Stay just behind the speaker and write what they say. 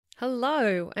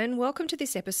Hello, and welcome to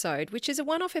this episode, which is a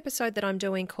one-off episode that I'm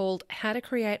doing called How to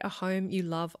Create a Home You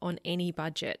Love on Any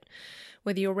Budget.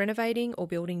 Whether you're renovating or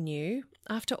building new,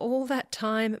 after all that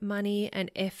time, money,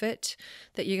 and effort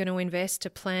that you're going to invest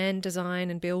to plan, design,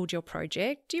 and build your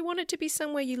project, you want it to be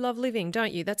somewhere you love living,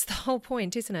 don't you? That's the whole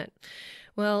point, isn't it?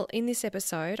 Well, in this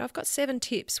episode, I've got 7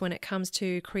 tips when it comes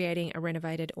to creating a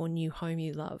renovated or new home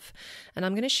you love. And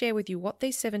I'm going to share with you what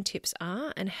these 7 tips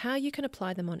are and how you can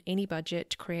apply them on any budget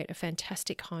to create a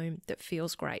fantastic home that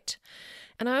feels great.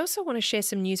 And I also want to share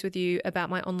some news with you about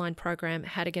my online program,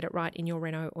 How to Get It Right in Your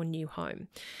Reno or New Home.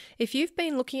 If you've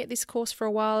been looking at this course for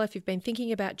a while, if you've been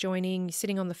thinking about joining, you're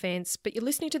sitting on the fence, but you're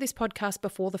listening to this podcast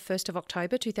before the 1st of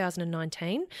October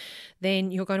 2019,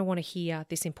 then you're going to want to hear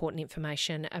this important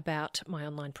information about my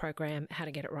online program, How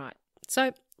to Get It Right.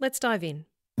 So let's dive in.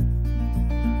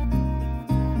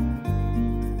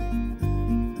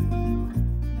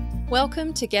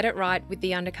 Welcome to Get It Right with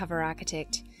the Undercover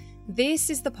Architect. This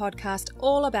is the podcast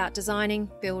all about designing,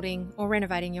 building, or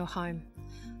renovating your home.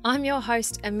 I'm your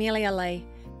host, Amelia Lee.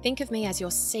 Think of me as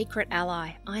your secret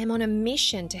ally. I am on a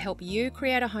mission to help you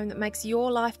create a home that makes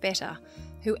your life better,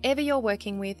 whoever you're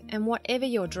working with and whatever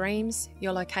your dreams,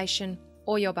 your location,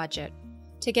 or your budget.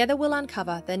 Together we'll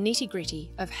uncover the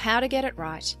nitty-gritty of how to get it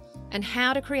right and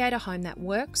how to create a home that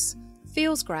works,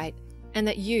 feels great, and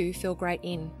that you feel great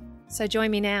in. So join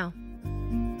me now.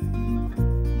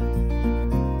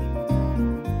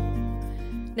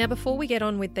 Now, before we get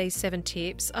on with these 7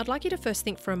 tips, I'd like you to first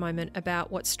think for a moment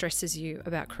about what stresses you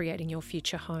about creating your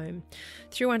future home.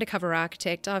 Through Undercover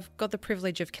Architect, I've got the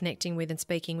privilege of connecting with and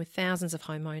speaking with thousands of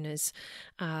homeowners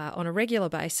on a regular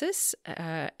basis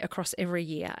across every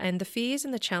year. And the fears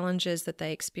and the challenges that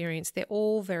they experience, they're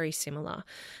all very similar.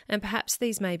 And perhaps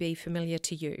these may be familiar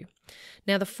to you.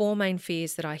 Now, the 4 main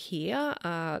fears that I hear,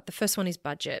 the first one is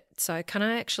budget. So can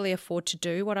I actually afford to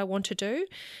do what I want to do?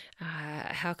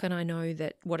 How can I know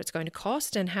that what it's going to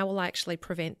cost, and how will I actually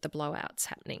prevent the blowouts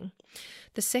happening?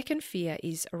 The second fear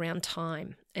is around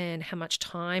time and how much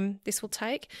time this will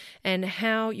take and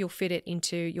how you'll fit it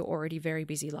into your already very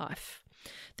busy life.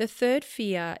 The third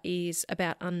fear is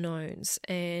about unknowns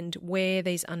and where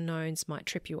these unknowns might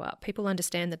trip you up. People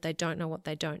understand that they don't know what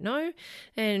they don't know,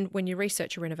 and when you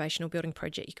research a renovation or building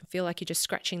project, you can feel like you're just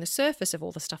scratching the surface of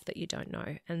all the stuff that you don't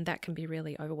know, and that can be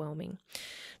really overwhelming.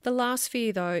 The last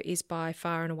fear, though, is by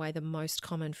far and away the most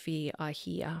common fear I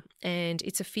hear, and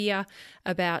it's a fear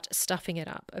about stuffing it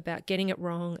up, about getting it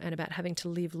wrong, and about having to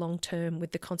live long-term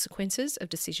with the consequences of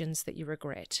decisions that you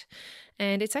regret.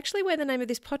 And it's actually where the name of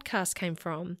this podcast came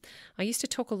from. I used to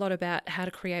talk a lot about how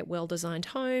to create well-designed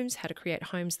homes, how to create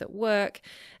homes that work,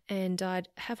 and I'd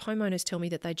have homeowners tell me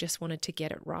that they just wanted to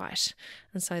get it right.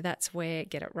 And so that's where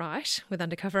Get It Right with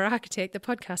Undercover Architect, the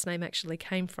podcast name, actually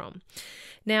came from.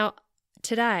 Now,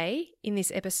 today, in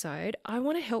this episode, I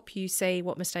want to help you see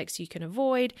what mistakes you can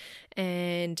avoid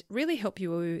and really help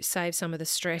you save some of the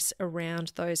stress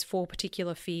around those 4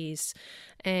 particular fears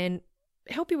and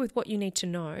help you with what you need to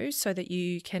know so that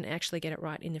you can actually get it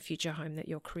right in the future home that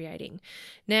you're creating.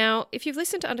 Now, if you've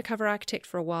listened to Undercover Architect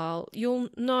for a while, you'll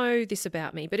know this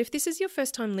about me. But if this is your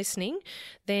first time listening,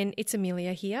 then it's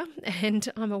Amelia here. And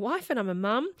I'm a wife and I'm a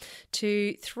mum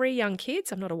to 3 young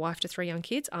kids. I'm not a wife to 3 young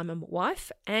kids. I'm a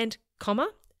wife and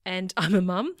I'm a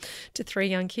mum to 3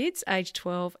 young kids, aged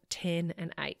 12, 10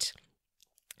 and 8.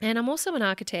 And I'm also an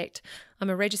architect. I'm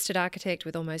a registered architect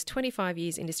with almost 25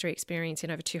 years industry experience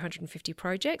in over 250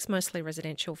 projects, mostly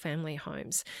residential family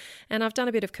homes. And I've done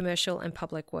a bit of commercial and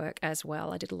public work as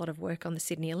well. I did a lot of work on the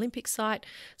Sydney Olympic site,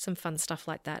 some fun stuff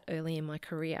like that early in my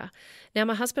career. Now,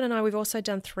 my husband and I, we've also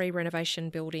done 3 renovation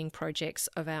building projects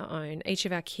of our own. Each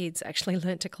of our kids actually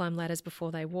learnt to climb ladders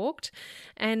before they walked.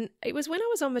 And it was when I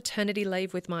was on maternity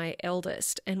leave with my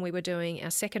eldest and we were doing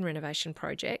our second renovation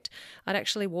project, I'd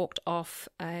actually walked off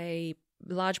a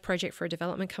large project for a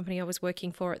development company I was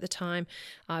working for at the time.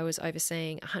 I was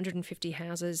overseeing 150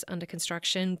 houses under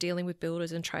construction, dealing with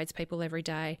builders and tradespeople every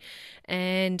day.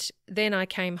 And then I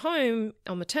came home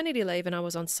on maternity leave and I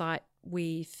was on site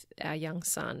with our young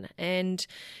son. And,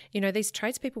 you know, these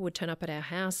tradespeople would turn up at our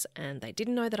house and they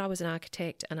didn't know that I was an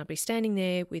architect, and I'd be standing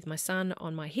there with my son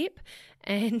on my hip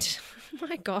and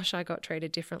my gosh, I got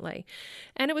treated differently.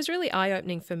 And it was really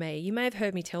eye-opening for me. You may have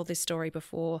heard me tell this story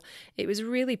before. It was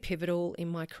really pivotal in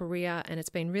my career, and it's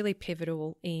been really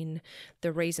pivotal in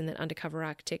the reason that Undercover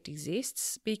Architect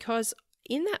exists, because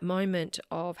in that moment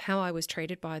of how I was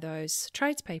treated by those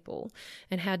tradespeople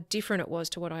and how different it was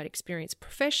to what I'd experienced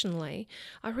professionally,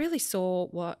 I really saw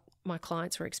what my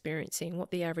clients were experiencing,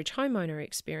 what the average homeowner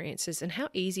experiences, and how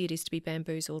easy it is to be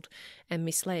bamboozled and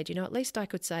misled. At least I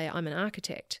could say I'm an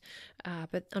architect,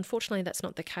 but unfortunately that's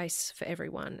not the case for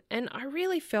everyone. And I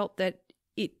really felt that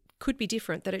it could be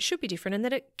different, that it should be different, and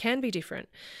that it can be different.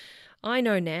 I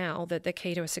know now that the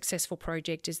key to a successful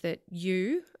project is that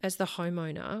you, as the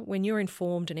homeowner, when you're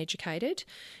informed and educated,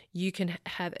 you can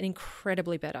have an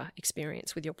incredibly better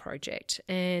experience with your project,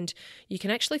 and you can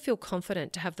actually feel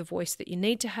confident to have the voice that you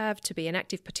need to have to be an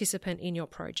active participant in your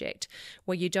project,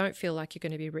 where you don't feel like you're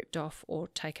going to be ripped off or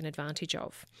taken advantage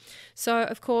of. So,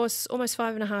 of course, almost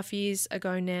 5.5 years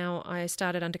ago now, I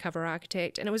started Undercover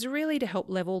Architect, and it was really to help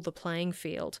level the playing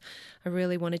field. I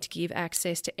really wanted to give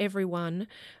access to everyone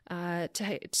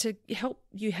to help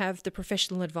you have the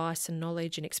professional advice and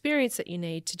knowledge and experience that you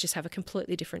need to just have a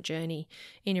completely different journey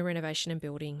in your renovation and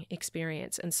building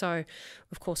experience. And so,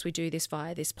 of course, we do this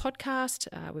via this podcast.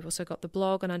 We've also got the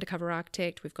blog on Undercover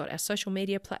Architect. We've got our social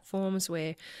media platforms.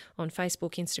 We're on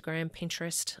Facebook, Instagram,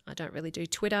 Pinterest. I don't really do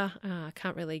Twitter. I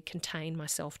can't really contain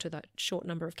myself to that short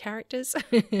number of characters.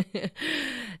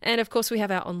 And of course, we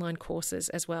have our online courses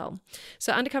as well.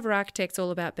 So Undercover Architect's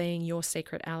all about being your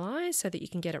secret ally so that you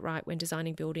can get it right when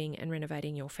designing, building and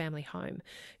renovating your family home,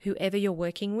 whoever you're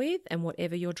working with and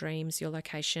whatever your dreams, your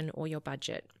location or your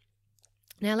budget.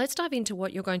 Now let's dive into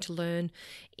what you're going to learn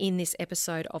in this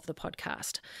episode of the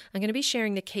podcast. I'm going to be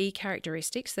sharing the key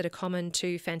characteristics that are common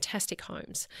to fantastic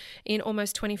homes. In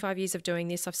almost 25 years of doing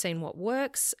this, I've seen what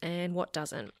works and what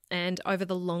doesn't. And over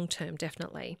the long term,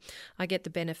 definitely, I get the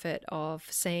benefit of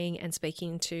seeing and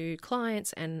speaking to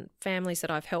clients and families that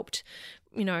I've helped,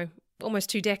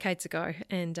 almost 2 decades ago,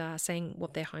 and seeing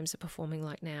what their homes are performing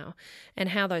like now and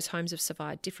how those homes have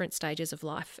survived different stages of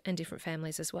life and different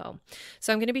families as well.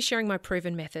 So I'm going to be sharing my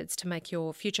proven methods to make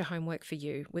your future home work for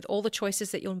you with all the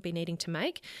choices that you'll be needing to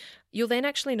make. You'll then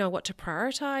actually know what to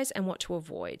prioritize and what to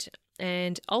avoid,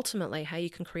 and ultimately how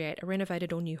you can create a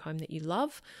renovated or new home that you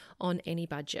love on any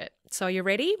budget. So are you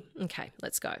ready? Okay,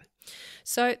 let's go.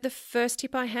 So the first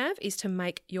tip I have is to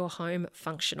make your home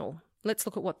functional. Let's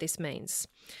look at what this means.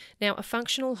 Now, a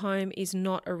functional home is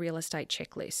not a real estate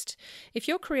checklist. If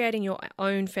you're creating your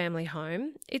own family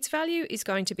home, its value is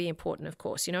going to be important, of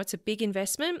course. It's a big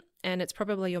investment and it's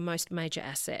probably your most major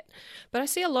asset. But I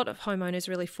see a lot of homeowners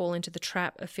really fall into the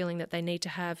trap of feeling that they need to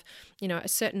have, a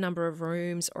certain number of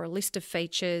rooms or a list of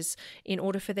features in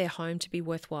order for their home to be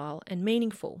worthwhile and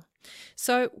meaningful.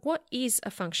 So what is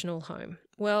a functional home?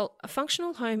 Well, a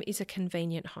functional home is a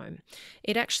convenient home.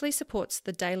 It actually supports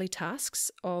the daily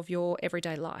tasks of your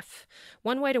everyday life.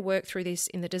 One way to work through this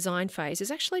in the design phase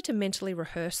is actually to mentally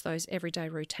rehearse those everyday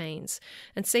routines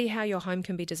and see how your home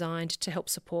can be designed to help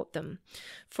support them.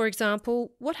 For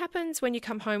example, what happens when you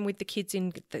come home with the kids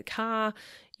in the car?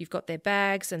 You've got their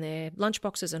bags and their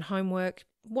lunchboxes and homework.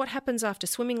 What happens after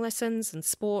swimming lessons and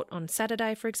sport on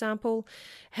Saturday, for example?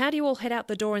 How do you all head out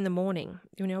the door in the morning?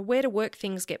 Where do work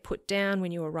things get put down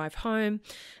when you arrive home?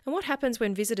 And what happens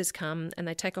when visitors come and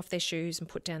they take off their shoes and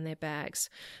put down their bags?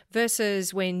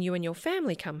 Versus when you and your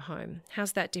family come home.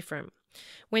 How's that different?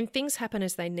 When things happen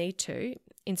as they need to,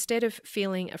 instead of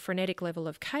feeling a frenetic level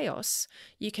of chaos,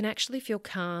 you can actually feel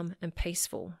calm and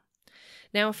peaceful.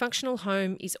 Now, a functional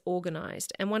home is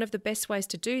organised, and one of the best ways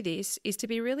to do this is to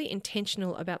be really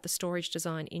intentional about the storage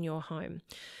design in your home.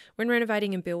 When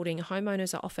renovating and building,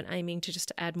 homeowners are often aiming to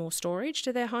just add more storage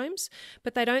to their homes,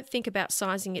 but they don't think about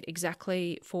sizing it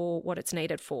exactly for what it's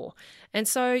needed for. And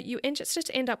so you just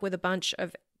end up with a bunch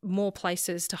of more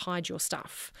places to hide your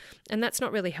stuff. And that's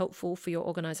not really helpful for your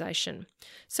organisation.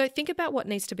 So think about what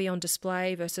needs to be on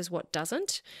display versus what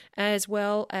doesn't, as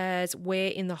well as where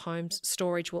in the home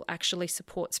storage will actually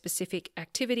support specific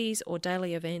activities or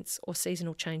daily events or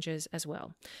seasonal changes as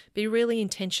well. Be really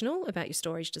intentional about your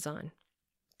storage design.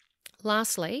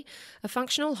 Lastly, a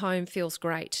functional home feels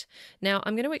great. Now,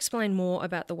 I'm going to explain more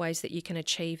about the ways that you can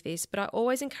achieve this, but I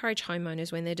always encourage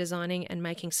homeowners when they're designing and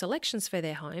making selections for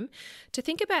their home to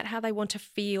think about how they want to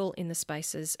feel in the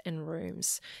spaces and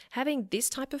rooms. Having this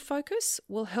type of focus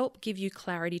will help give you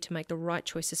clarity to make the right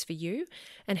choices for you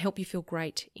and help you feel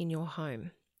great in your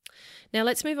home. Now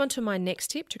let's move on to my next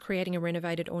tip to creating a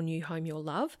renovated or new home you'll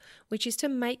love, which is to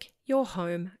make your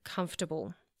home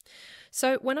comfortable.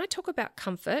 So when I talk about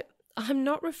comfort, I'm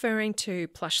not referring to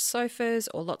plush sofas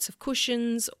or lots of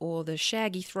cushions or the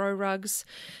shaggy throw rugs.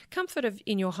 Comfort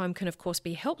in your home can of course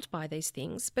be helped by these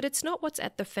things, but it's not what's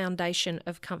at the foundation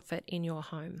of comfort in your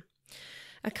home.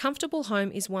 A comfortable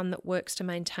home is one that works to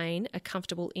maintain a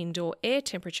comfortable indoor air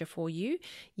temperature for you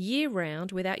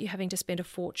year-round without you having to spend a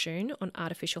fortune on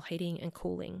artificial heating and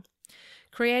cooling.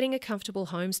 Creating a comfortable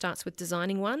home starts with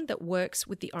designing one that works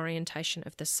with the orientation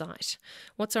of the site.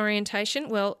 What's orientation?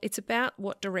 Well, it's about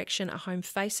what direction a home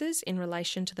faces in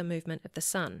relation to the movement of the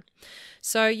sun.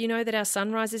 So you know that our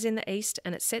sun rises in the east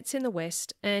and it sets in the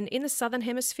west, and in the southern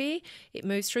hemisphere, it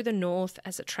moves through the north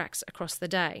as it tracks across the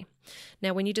day.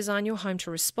 Now, when you design your home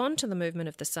to respond to the movement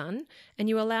of the sun and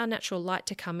you allow natural light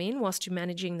to come in whilst you're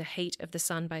managing the heat of the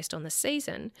sun based on the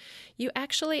season, you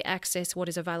actually access what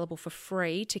is available for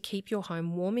free to keep your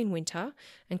home warm in winter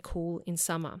and cool in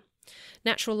summer.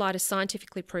 Natural light is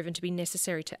scientifically proven to be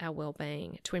necessary to our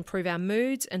well-being, to improve our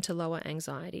moods and to lower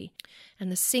anxiety.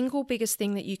 And the single biggest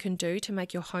thing that you can do to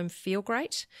make your home feel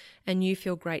great and you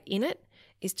feel great in it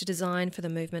is to design for the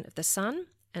movement of the sun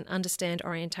and understand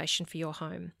orientation for your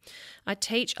home. I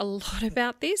teach a lot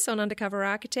about this on Undercover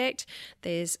Architect.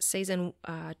 There's season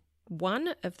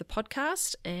 1 of the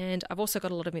podcast, and I've also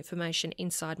got a lot of information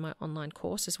inside my online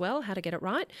course as well, how to get it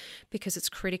right, because it's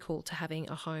critical to having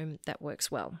a home that works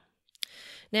well.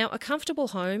 Now, a comfortable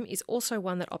home is also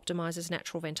one that optimises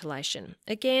natural ventilation.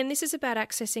 Again, this is about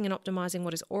accessing and optimising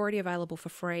what is already available for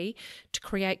free to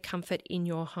create comfort in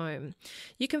your home.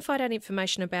 You can find out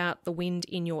information about the wind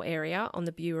in your area on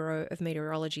the Bureau of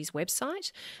Meteorology's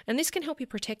website, and this can help you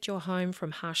protect your home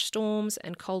from harsh storms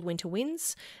and cold winter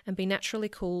winds and be naturally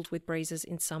cooled with breezes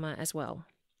in summer as well.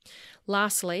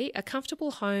 Lastly, a comfortable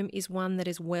home is one that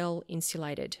is well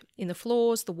insulated in the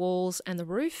floors, the walls, and the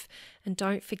roof, and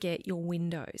don't forget your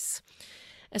windows.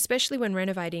 Especially when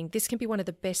renovating, this can be one of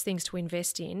the best things to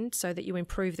invest in so that you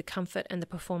improve the comfort and the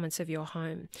performance of your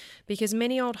home. Because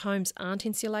many old homes aren't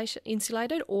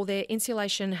insulated, or their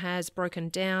insulation has broken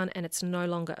down and it's no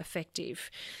longer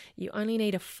effective. You only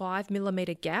need a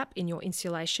 5mm gap in your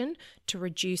insulation to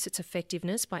reduce its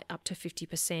effectiveness by up to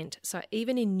 50%. So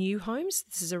even in new homes,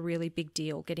 this is a really big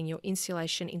deal. Getting your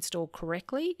insulation installed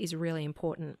correctly is really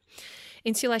important.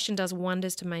 Insulation does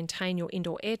wonders to maintain your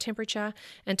indoor air temperature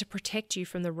and to protect you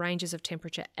from the ranges of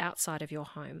temperature outside of your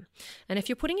home. And if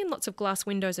you're putting in lots of glass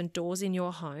windows and doors in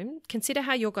your home, consider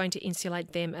how you're going to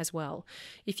insulate them as well.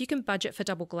 If you can budget for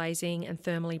double glazing and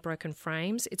thermally broken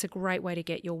frames, it's a great way to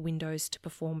get your windows to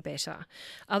perform better.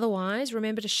 Otherwise,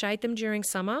 remember to shade them during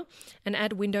summer and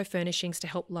add window furnishings to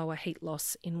help lower heat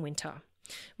loss in winter.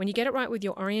 When you get it right with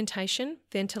your orientation,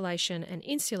 ventilation, and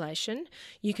insulation,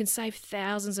 you can save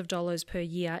thousands of dollars per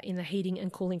year in the heating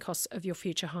and cooling costs of your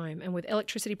future home. And with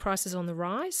electricity prices on the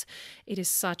rise, it is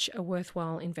such a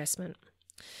worthwhile investment.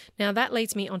 Now that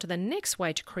leads me on to the next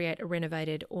way to create a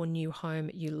renovated or new home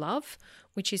you love,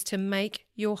 which is to make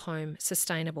your home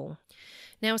sustainable.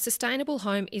 Now, a sustainable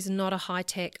home is not a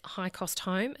high-tech, high-cost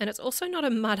home, and it's also not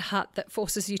a mud hut that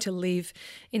forces you to live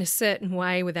in a certain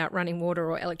way without running water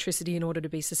or electricity in order to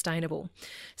be sustainable.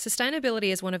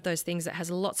 Sustainability is one of those things that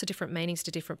has lots of different meanings to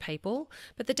different people,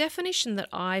 but the definition that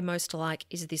I most like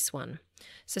is this one.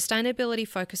 Sustainability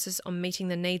focuses on meeting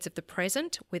the needs of the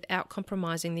present without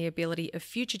compromising the ability of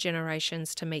future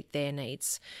generations to meet their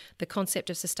needs. The concept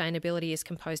of sustainability is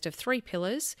composed of 3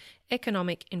 pillars: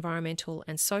 economic, environmental,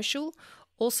 and social,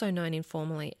 also known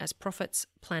informally as profits,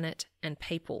 planet, and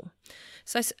people.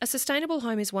 So a sustainable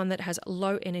home is one that has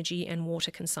low energy and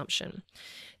water consumption.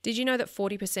 Did you know that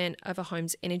 40% of a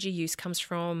home's energy use comes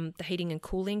from the heating and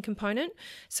cooling component?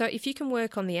 So if you can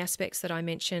work on the aspects that I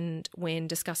mentioned when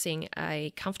discussing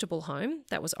a comfortable home,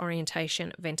 that was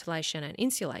orientation, ventilation, and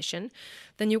insulation,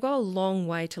 then you'll go a long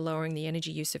way to lowering the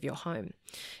energy use of your home.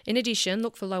 In addition,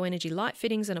 look for low energy light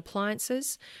fittings and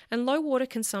appliances, and low water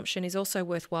consumption is also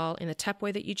worthwhile in the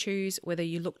tapware that you choose, whether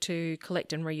you look to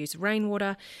collect and reuse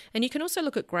rainwater, and you can also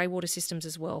look at grey water systems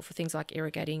as well for things like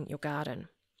irrigating your garden.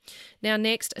 Now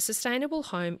next, a sustainable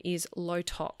home is low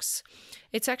tox.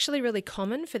 It's actually really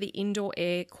common for the indoor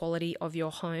air quality of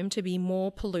your home to be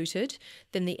more polluted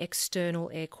than the external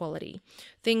air quality.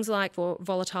 Things like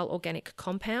volatile organic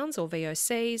compounds, or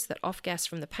VOCs, that off-gas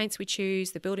from the paints we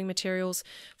choose, the building materials,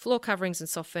 floor coverings and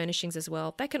soft furnishings as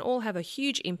well, they can all have a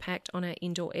huge impact on our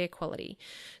indoor air quality.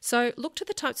 So look to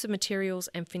the types of materials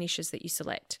and finishes that you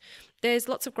select. There's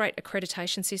lots of great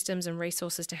accreditation systems and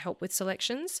resources to help with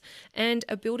selections, and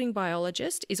a building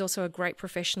biologist is also a great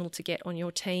professional to get on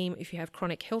your team if you have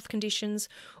chronic health conditions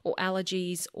or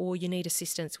allergies, or you need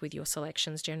assistance with your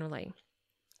selections generally.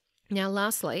 Now,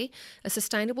 lastly, a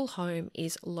sustainable home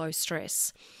is low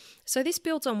stress. So this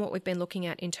builds on what we've been looking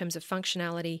at in terms of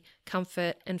functionality,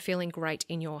 comfort, and feeling great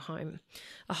in your home.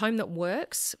 A home that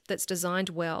works, that's designed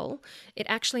well, it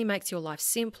actually makes your life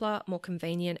simpler, more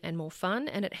convenient, and more fun,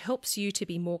 and it helps you to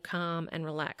be more calm and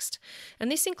relaxed.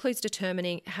 And this includes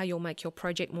determining how you'll make your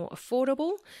project more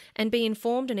affordable and be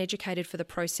informed and educated for the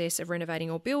process of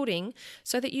renovating or building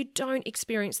so that you don't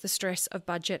experience the stress of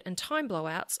budget and time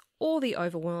blowouts or the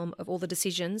overwhelm of all the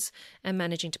decisions and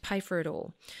managing to pay for it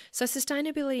all. So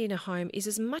sustainability in a home is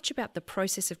as much about the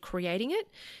process of creating it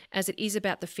as it is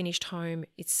about the finished home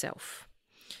itself.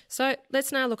 So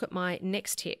let's now look at my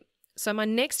next tip. So my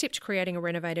next tip to creating a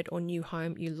renovated or new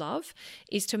home you love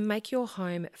is to make your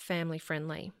home family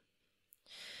friendly.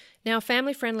 Now, a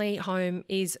family-friendly home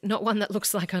is not one that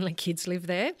looks like only kids live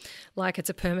there, like it's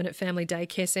a permanent family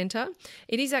daycare centre.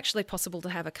 It is actually possible to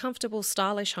have a comfortable,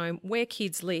 stylish home where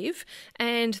kids live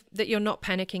and that you're not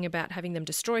panicking about having them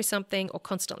destroy something or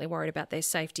constantly worried about their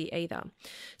safety either.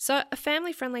 So a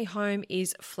family-friendly home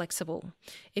is flexible.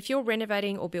 If you're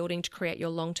renovating or building to create your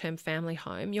long-term family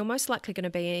home, you're most likely going to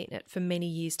be in it for many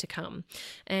years to come,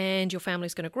 and your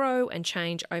family's going to grow and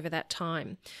change over that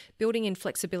time. Building in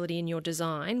flexibility in your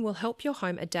design will help your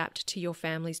home adapt to your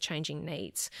family's changing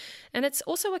needs. And it's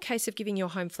also a case of giving your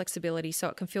home flexibility so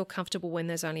it can feel comfortable when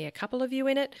there's only a couple of you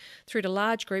in it, through to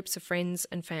large groups of friends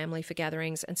and family for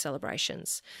gatherings and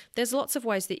celebrations. There's lots of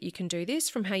ways that you can do this,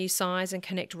 from how you size and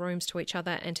connect rooms to each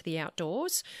other and to the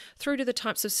outdoors, through to the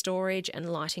types of storage and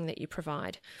lighting that you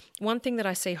provide. One thing that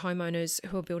I see homeowners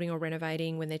who are building or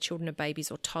renovating when their children are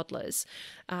babies or toddlers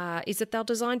is that they'll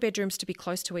design bedrooms to be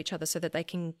close to each other so that they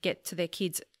can get to their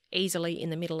kids easily in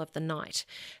the middle of the night.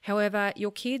 However,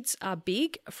 your kids are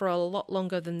big for a lot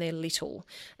longer than they're little.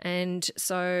 And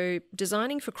so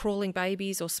designing for crawling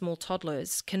babies or small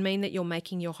toddlers can mean that you're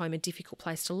making your home a difficult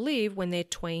place to live when they're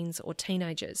tweens or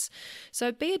teenagers.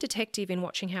 So be a detective in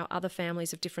watching how other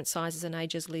families of different sizes and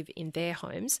ages live in their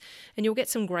homes, and you'll get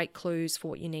some great clues for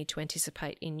what you need to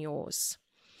anticipate in yours.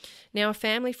 Now, a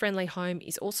family-friendly home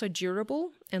is also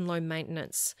durable and low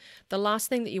maintenance. The last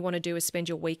thing that you want to do is spend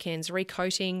your weekends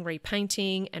recoating,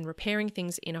 repainting, and repairing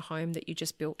things in a home that you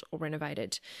just built or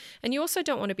renovated. And you also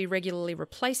don't want to be regularly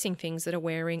replacing things that are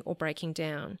wearing or breaking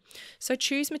down. So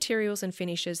choose materials and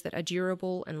finishes that are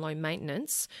durable and low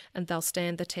maintenance, and they'll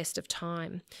stand the test of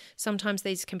time. Sometimes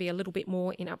these can be a little bit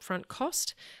more in upfront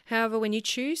cost. However, when you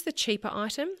choose the cheaper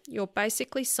item, you're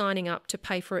basically signing up to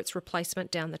pay for its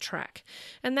replacement down the track.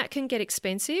 And that can get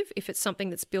expensive if it's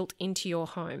something that's built into your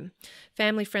home.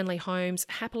 Family-friendly homes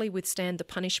happily withstand the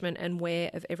punishment and wear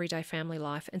of everyday family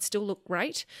life and still look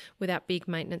great without big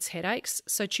maintenance headaches.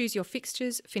 So choose your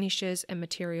fixtures, finishes, and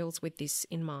materials with this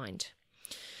in mind.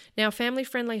 Now, a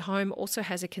family-friendly home also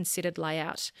has a considered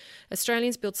layout.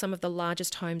 Australians build some of the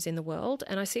largest homes in the world,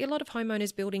 and I see a lot of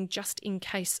homeowners building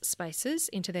just-in-case spaces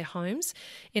into their homes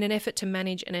in an effort to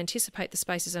manage and anticipate the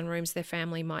spaces and rooms their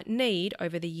family might need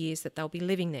over the years that they'll be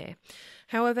living there.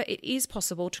 However, it is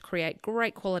possible to create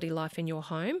great quality life in your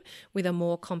home with a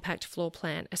more compact floor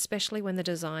plan, especially when the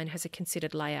design has a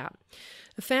considered layout.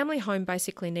 A family home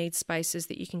basically needs spaces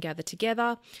that you can gather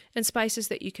together and spaces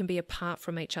that you can be apart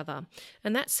from each other.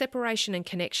 And that separation and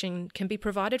connection can be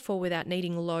provided for without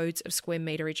needing loads of square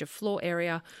meterage of floor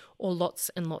area or lots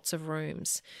and lots of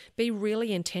rooms. Be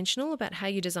really intentional about how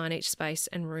you design each space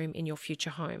and room in your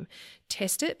future home.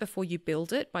 Test it before you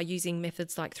build it by using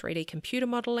methods like 3D computer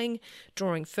modelling,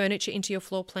 drawing furniture into your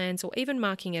floor plans, or even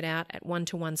marking it out at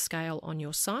 1-to-1 scale on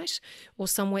your site or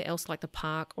somewhere else like the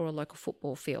park or a local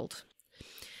football field.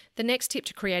 The next tip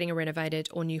to creating a renovated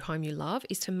or new home you love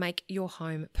is to make your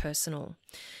home personal.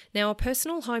 Now, a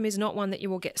personal home is not one that you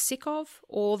will get sick of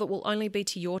or that will only be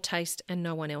to your taste and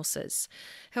no one else's.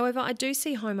 However, I do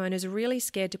see homeowners really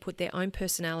scared to put their own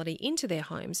personality into their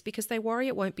homes because they worry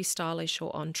it won't be stylish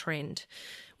or on trend.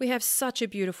 We have such a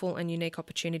beautiful and unique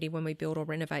opportunity when we build or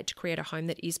renovate to create a home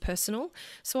that is personal,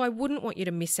 so I wouldn't want you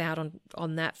to miss out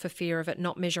on that for fear of it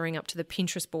not measuring up to the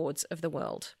Pinterest boards of the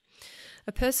world.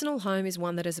 A personal home is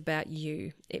one that is about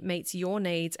you. It meets your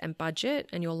needs and budget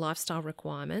and your lifestyle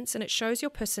requirements, and it shows your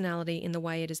personality in the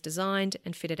way it is designed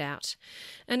and fitted out.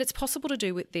 And it's possible to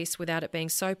do with this without it being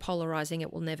so polarizing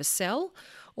it will never sell,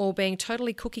 or being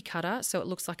totally cookie cutter so it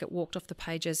looks like it walked off the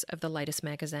pages of the latest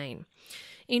magazine.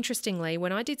 Interestingly,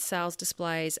 when I did sales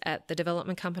displays at the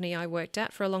development company I worked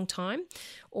at for a long time,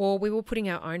 or we were putting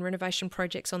our own renovation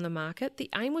projects on the market, the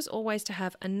aim was always to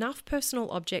have enough personal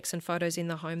objects and photos in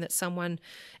the home that someone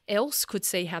else could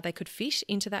see how they could fit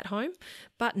into that home,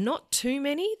 but not too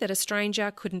many that a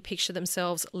stranger couldn't picture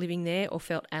themselves living there or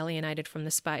felt alienated from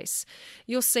the space.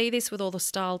 You'll see this with all the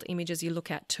styled images you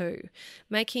look at too.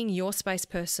 Making your space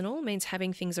personal personal means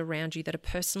having things around you that are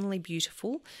personally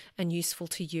beautiful and useful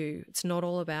to you. It's not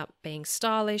all about being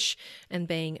stylish and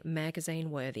being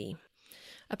magazine worthy.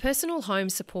 A personal home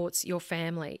supports your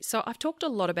family. So I've talked a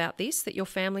lot about this, that your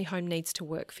family home needs to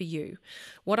work for you.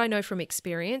 What I know from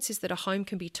experience is that a home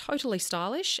can be totally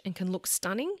stylish and can look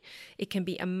stunning. It can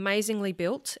be amazingly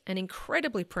built and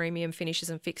incredibly premium finishes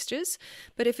and fixtures.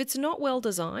 But if it's not well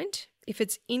designed, if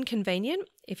it's inconvenient,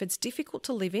 if it's difficult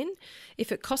to live in,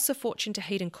 if it costs a fortune to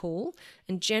heat and cool,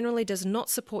 and generally does not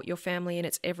support your family in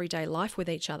its everyday life with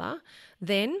each other,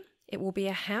 then it will be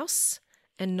a house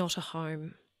and not a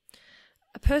home.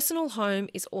 A personal home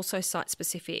is also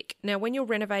site-specific. Now, when you're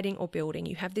renovating or building,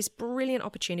 you have this brilliant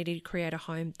opportunity to create a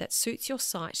home that suits your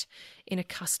site in a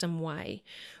custom way,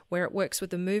 where it works with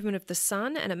the movement of the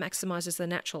sun and it maximises the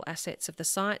natural assets of the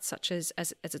site, such as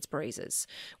its breezes,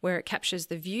 where it captures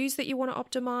the views that you want to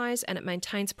optimise and it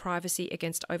maintains privacy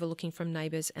against overlooking from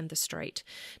neighbours and the street.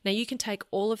 Now, you can take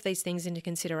all of these things into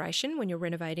consideration when you're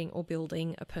renovating or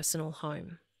building a personal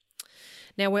home.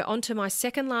 Now we're on to my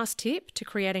second last tip to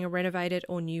creating a renovated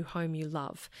or new home you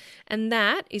love, and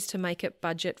that is to make it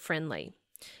budget friendly.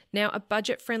 Now, a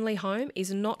budget friendly home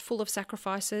is not full of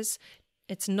sacrifices.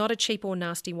 It's not a cheap or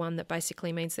nasty one that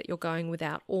basically means that you're going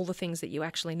without all the things that you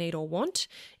actually need or want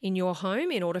in your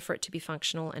home in order for it to be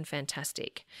functional and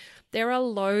fantastic. There are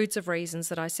loads of reasons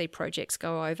that I see projects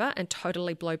go over and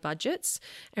totally blow budgets,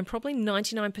 and probably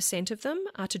 99% of them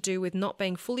are to do with not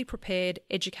being fully prepared,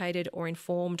 educated, or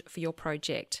informed for your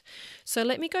project. So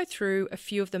let me go through a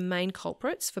few of the main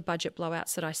culprits for budget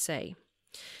blowouts that I see.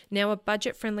 Now, a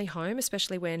budget-friendly home,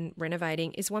 especially when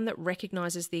renovating, is one that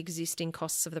recognises the existing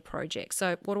costs of the project.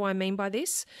 So what do I mean by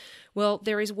this? Well,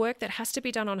 there is work that has to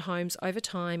be done on homes over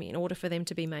time in order for them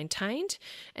to be maintained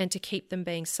and to keep them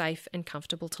being safe and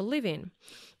comfortable to live in.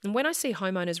 And when I see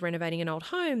homeowners renovating an old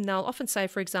home, they'll often say,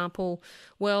 for example,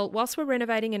 well, whilst we're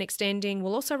renovating and extending,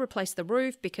 we'll also replace the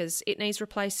roof because it needs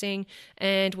replacing,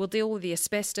 and we'll deal with the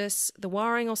asbestos. The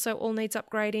wiring also all needs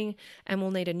upgrading, and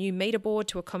we'll need a new meter board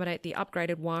to accommodate the upgraded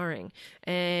wiring.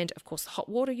 And of course, the hot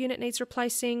water unit needs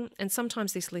replacing, and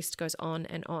sometimes this list goes on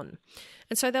and on.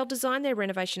 And so they'll design their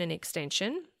renovation and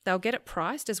extension. They'll get it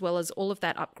priced as well as all of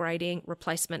that upgrading,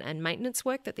 replacement and maintenance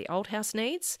work that the old house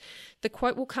needs. The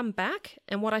quote will come back,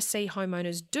 and what I see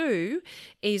homeowners do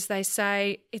is they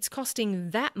say, it's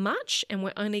costing that much and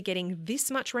we're only getting this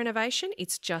much renovation,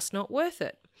 it's just not worth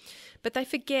it. But they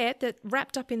forget that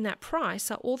wrapped up in that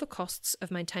price are all the costs of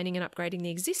maintaining and upgrading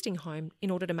the existing home in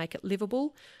order to make it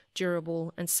livable,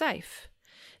 durable and safe.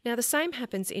 Now, the same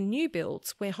happens in new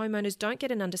builds where homeowners don't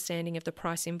get an understanding of the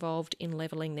price involved in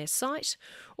levelling their site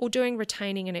or doing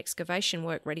retaining and excavation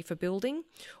work ready for building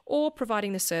or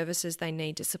providing the services they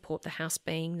need to support the house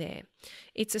being there.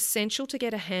 It's essential to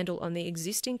get a handle on the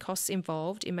existing costs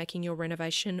involved in making your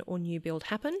renovation or new build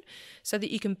happen so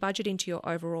that you can budget into your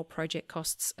overall project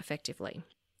costs effectively.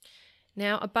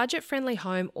 Now, a budget-friendly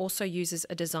home also uses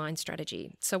a design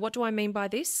strategy. So what do I mean by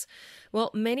this?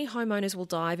 Well, many homeowners will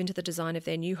dive into the design of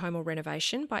their new home or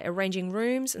renovation by arranging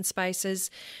rooms and spaces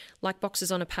like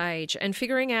boxes on a page and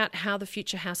figuring out how the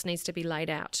future house needs to be laid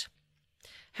out.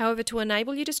 However, to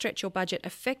enable you to stretch your budget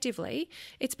effectively,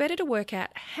 it's better to work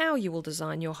out how you will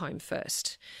design your home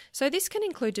first. So this can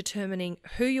include determining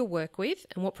who you'll work with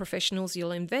and what professionals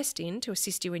you'll invest in to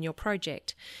assist you in your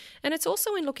project. And it's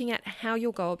also in looking at how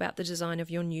you'll go about the design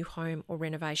of your new home or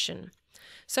renovation.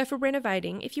 So for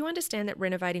renovating, if you understand that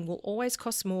renovating will always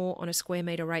cost more on a square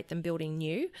metre rate than building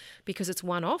new because it's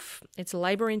one-off, it's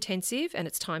labour intensive and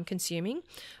it's time consuming.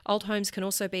 Old homes can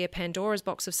also be a Pandora's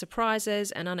box of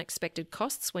surprises and unexpected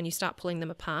costs when you start pulling them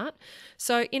apart.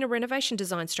 So in a renovation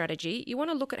design strategy, you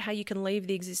want to look at how you can leave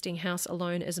the existing house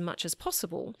alone as much as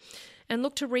possible and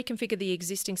look to reconfigure the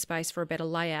existing space for a better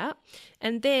layout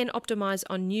and then optimise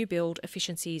on new build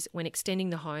efficiencies when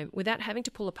extending the home without having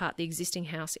to pull apart the existing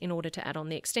house in order to add on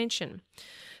the extension.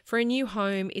 For a new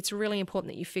home, it's really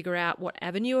important that you figure out what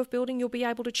avenue of building you'll be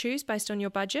able to choose based on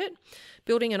your budget.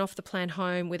 Building an off-the-plan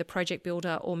home with a project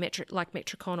builder or like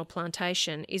Metricon or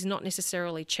Plantation is not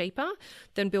necessarily cheaper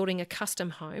than building a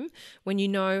custom home when you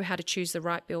know how to choose the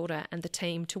right builder and the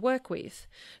team to work with.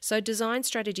 So design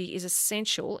strategy is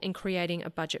essential in creating a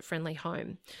budget-friendly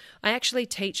home. I actually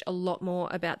teach a lot more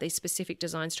about these specific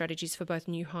design strategies for both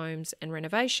new homes and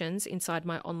renovations inside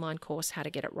my online course, How to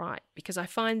Get It Right, because I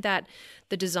find that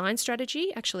the design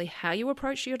strategy, actually how you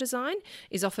approach your design,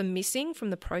 is often missing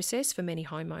from the process for many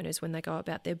homeowners when they go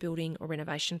about their building or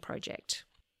renovation project.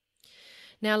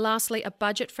 Now, lastly, a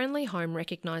budget-friendly home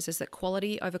recognises that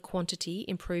quality over quantity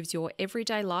improves your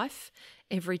everyday life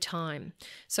every time.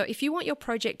 So if you want your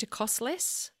project to cost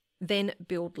less, then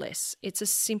build less. It's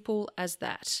as simple as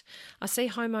that. I see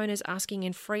homeowners asking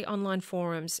in free online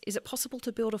forums, is it possible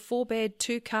to build a 4-bed,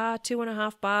 2-car,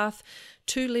 2.5 bath,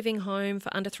 2-living home for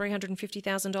under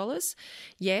 $350,000?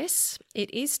 Yes,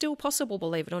 it is still possible,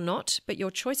 believe it or not, but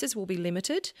your choices will be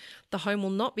limited. The home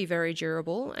will not be very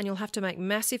durable, and you'll have to make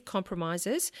massive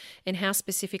compromises in how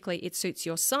specifically it suits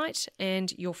your site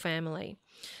and your family.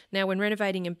 Now, when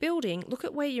renovating and building, look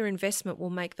at where your investment will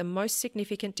make the most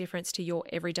significant difference to your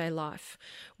everyday life.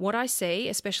 What I see,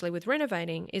 especially with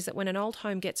renovating, is that when an old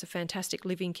home gets a fantastic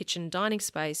living, kitchen, dining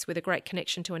space with a great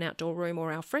connection to an outdoor room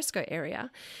or al fresco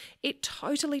area, it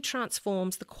totally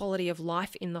transforms the quality of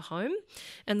life in the home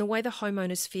and the way the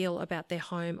homeowners feel about their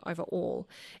home overall,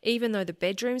 even though the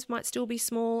bedrooms might still be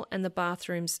small and the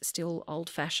bathrooms still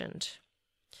old-fashioned.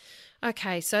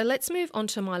 Okay, so let's move on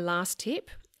to my last tip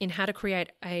in how to create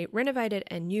a renovated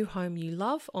and new home you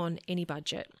love on any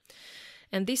budget.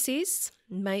 And this is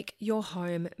make your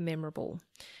home memorable.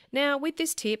 Now, with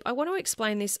this tip, I want to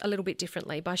explain this a little bit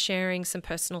differently by sharing some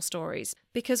personal stories,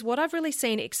 because what I've really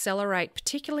seen accelerate,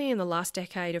 particularly in the last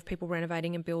decade of people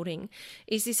renovating and building,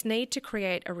 is this need to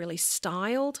create a really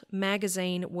styled,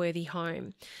 magazine-worthy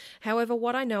home. However,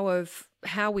 what I know of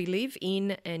how we live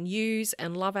in and use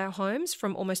and love our homes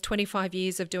from almost 25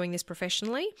 years of doing this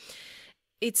professionally,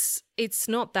 it's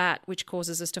not that which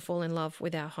causes us to fall in love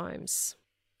with our homes.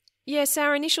 Yes,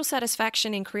 our initial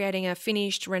satisfaction in creating a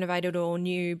finished, renovated or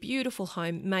new, beautiful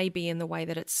home may be in the way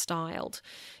that it's styled.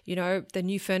 You know, the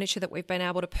new furniture that we've been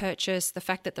able to purchase, the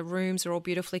fact that the rooms are all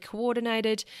beautifully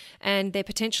coordinated and they're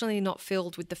potentially not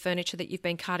filled with the furniture that you've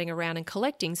been carting around and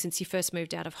collecting since you first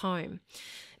moved out of home.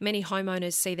 Many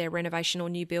homeowners see their renovation or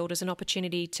new build as an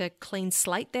opportunity to clean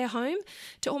slate their home,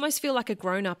 to almost feel like a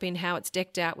grown-up in how it's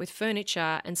decked out with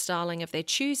furniture and styling of their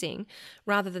choosing,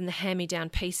 rather than the hand-me-down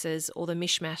pieces or the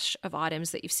mishmash of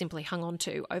items that you've simply hung on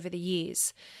to over the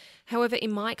years. However,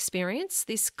 in my experience,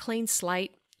 this clean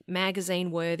slate,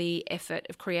 magazine-worthy effort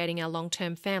of creating our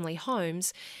long-term family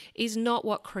homes is not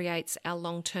what creates our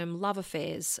long-term love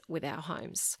affairs with our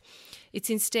homes.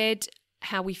 It's instead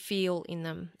how we feel in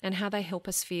them and how they help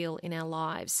us feel in our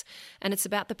lives. And it's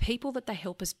about the people that they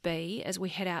help us be as we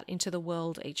head out into the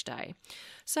world each day.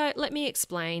 So let me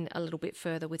explain a little bit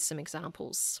further with some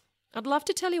examples. I'd love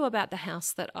to tell you about the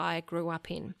house that I grew up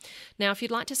in. Now, if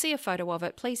you'd like to see a photo of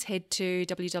it, please head to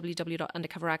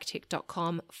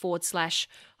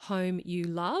www.undercoverarchitect.com/home you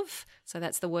love. So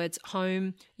that's the words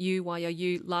home, you,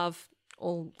 Y-O-U, love,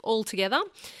 all together,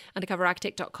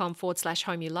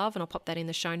 undercoverarchitect.com/home you love, and I'll pop that in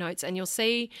the show notes, and you'll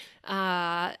see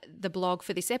the blog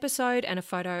for this episode and a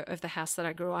photo of the house that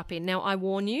I grew up in. Now, I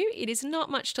warn you, it is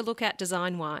not much to look at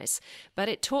design-wise, but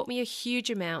it taught me a huge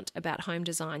amount about home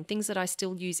design, things that I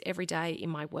still use every day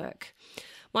in my work.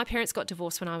 My parents got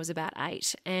divorced when I was about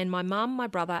 8, and my mum, my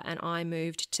brother, and I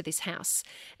moved to this house.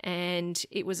 And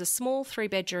it was a small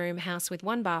 3-bedroom house with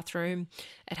 1 bathroom.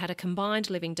 It had a combined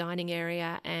living dining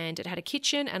area, and it had a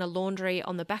kitchen and a laundry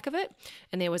on the back of it,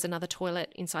 and there was another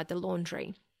toilet inside the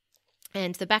laundry.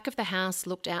 And the back of the house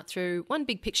looked out through one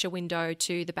big picture window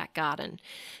to the back garden.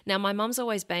 Now, my mum's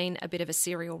always been a bit of a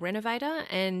serial renovator,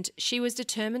 and she was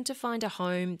determined to find a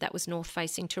home that was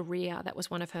north-facing to rear. That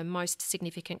was one of her most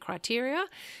significant criteria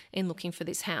in looking for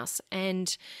this house.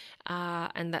 And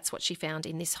that's what she found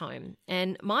in this home.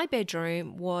 And my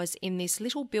bedroom was in this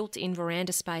little built-in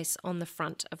veranda space on the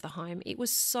front of the home. It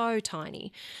was so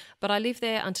tiny, but I lived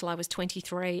there until I was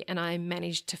 23 and I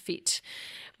managed to fit.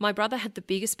 My brother had the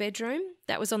biggest bedroom.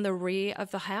 That was on the rear of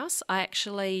the house. I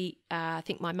actually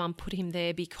think my mum put him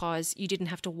there because you didn't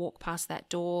have to walk past that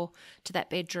door to that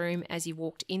bedroom as you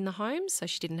walked in the home, so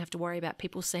she didn't have to worry about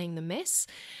people seeing the mess.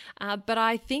 But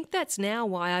I think that's now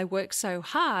why I work so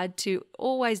hard to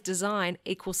always design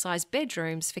equal-sized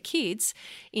bedrooms for kids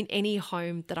in any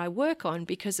home that I work on,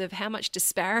 because of how much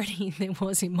disparity there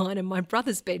was in mine and my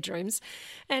brother's bedrooms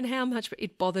and how much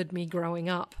it bothered me growing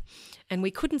up. And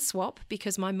we couldn't swap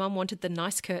because my mum wanted the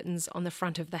nice curtains on the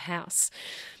front of the house.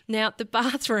 Now, the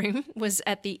bathroom was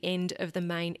at the end of the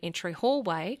main entry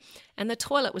hallway, and the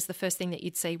toilet was the first thing that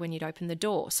you'd see when you'd open the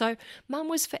door. So Mum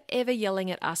was forever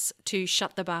yelling at us to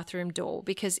shut the bathroom door,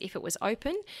 because if it was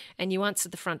open and you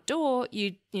answered the front door,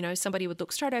 somebody would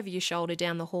look straight over your shoulder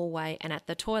down the hallway and at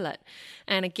the toilet.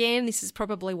 And again, this is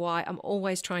probably why I'm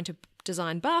always trying to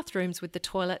design bathrooms with the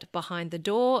toilet behind the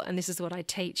door, and this is what I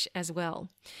teach as well.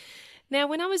 Now,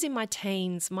 when I was in my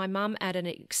teens, my mum added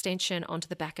an extension onto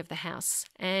the back of the house,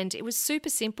 and it was super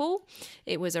simple.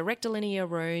 It was a rectilinear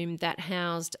room that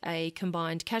housed a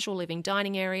combined casual living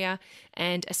dining area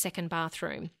and a second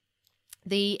bathroom.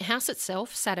 The house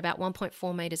itself sat about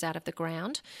 1.4 metres out of the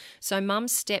ground, so Mum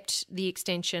stepped the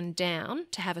extension down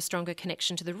to have a stronger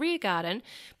connection to the rear garden,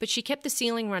 but she kept the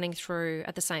ceiling running through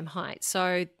at the same height.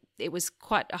 So it was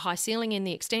quite a high ceiling in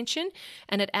the extension,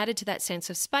 and it added to that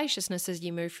sense of spaciousness as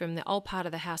you move from the old part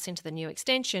of the house into the new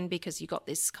extension, because you got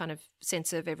this kind of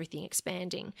sense of everything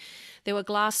expanding. There were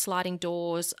glass sliding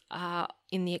doors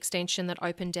in the extension that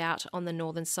opened out on the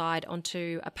northern side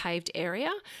onto a paved area,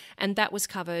 and that was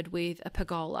covered with a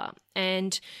pergola.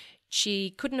 And she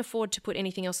couldn't afford to put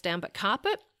anything else down but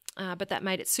carpet. But that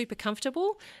made it super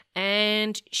comfortable,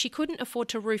 and she couldn't afford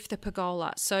to roof the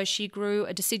pergola, so she grew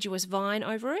a deciduous vine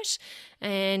over it,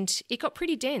 and it got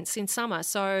pretty dense in summer.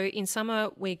 So in summer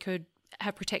we could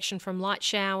have protection from light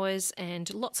showers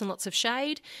and lots of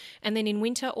shade, and then in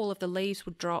winter all of the leaves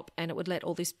would drop and it would let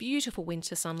all this beautiful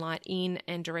winter sunlight in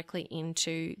and directly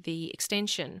into the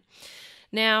extension.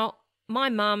 Now, my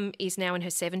mum is now in her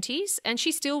 70s and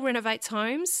she still renovates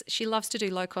homes. She loves to do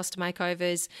low-cost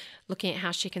makeovers, looking at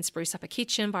how she can spruce up a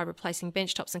kitchen by replacing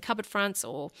bench tops and cupboard fronts,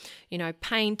 or,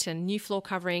 paint and new floor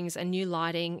coverings and new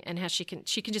lighting, and how she can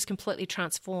just completely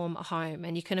transform a home.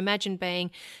 And you can imagine, being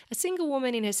a single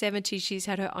woman in her 70s, she's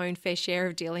had her own fair share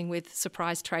of dealing with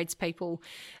surprise tradespeople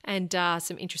and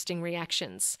some interesting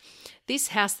reactions. This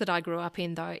house that I grew up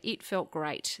in, though, it felt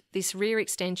great. This rear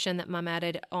extension that Mum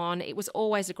added on, it was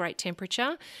always a great temperature.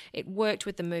 It worked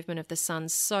with the movement of the sun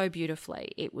so beautifully.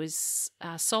 It was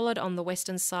solid on the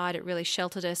western side. It really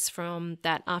sheltered us from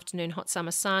that afternoon hot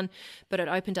summer sun, but it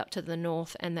opened up to the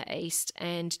north and the east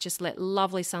and just let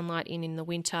lovely sunlight in the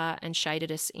winter and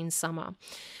shaded us in summer.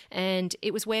 And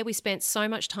it was where we spent so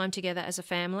much time together as a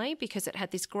family, because it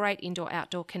had this great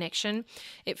indoor-outdoor connection.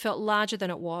 It felt larger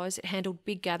than it was. It handled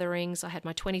big gatherings. I had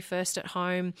my 21st at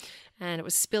home, and it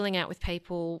was spilling out with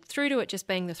people, through to it just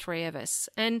being the three of us.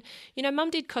 And,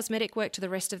 Mum did cosmetic work to the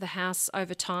rest of the house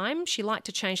over time. She liked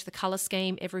to change the colour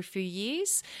scheme every few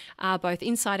years, both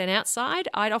inside and outside.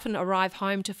 I'd often arrive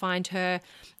home to find her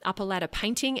up a ladder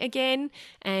painting again,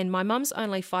 and my mum's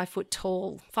only 5 foot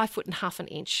tall, 5 foot and half an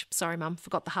inch. Sorry, Mum,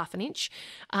 forgot the half an inch.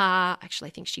 Actually,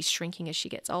 I think she's shrinking as she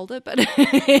gets older, but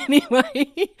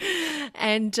anyway.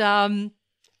 And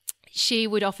she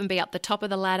would often be up the top of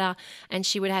the ladder and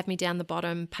she would have me down the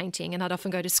bottom painting, and I'd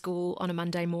often go to school on a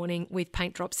Monday morning with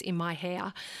paint drops in my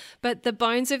hair. But the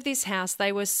bones of this house,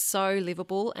 they were so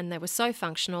livable and they were so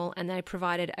functional, and they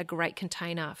provided a great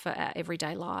container for our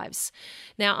everyday lives.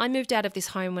 Now, I moved out of this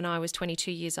home when I was 22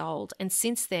 years old, and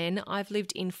since then I've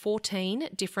lived in 14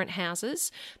 different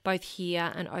houses, both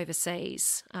here and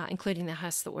overseas, including the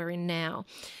house that we're in now.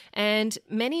 And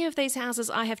many of these houses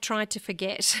I have tried to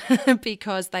forget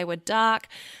because they were dark,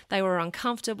 they were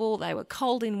uncomfortable, they were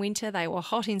cold in winter, they were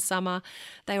hot in summer,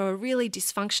 they were really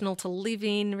dysfunctional to live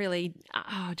in, really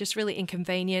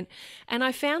inconvenient. And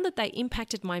I found that they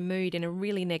impacted my mood in a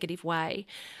really negative way.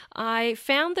 I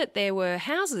found that there were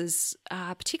houses,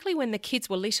 particularly when the kids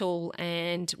were little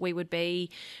and we would be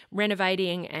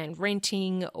renovating and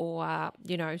renting or,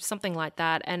 something like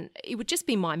that. And it would just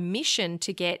be my mission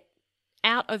to get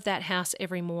out of that house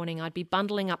every morning. I'd be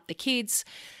bundling up the kids,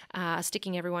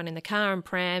 sticking everyone in the car and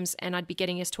prams, and I'd be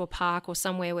getting us to a park or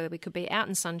somewhere where we could be out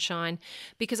in sunshine,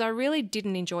 because I really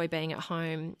didn't enjoy being at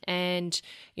home. And,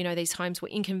 these homes were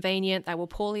inconvenient, they were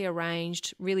poorly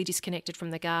arranged, really disconnected from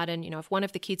the garden. If one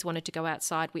of the kids wanted to go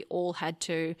outside, we all had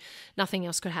to. Nothing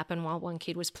else could happen while one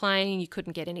kid was playing. You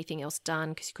couldn't get anything else done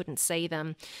because you couldn't see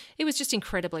them. It was just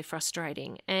incredibly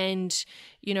frustrating. And,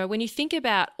 when you think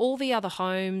about all the other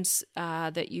homes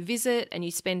that you visit and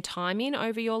you spend time in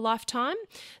over your lifetime,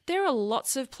 there are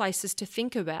lots of places to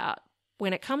think about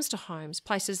when it comes to homes,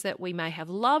 places that we may have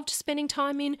loved spending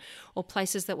time in or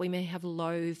places that we may have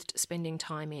loathed spending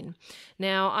time in.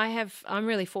 Now, I'm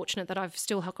really fortunate that I've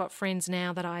still got friends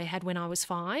now that I had when I was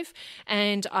 5,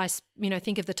 and I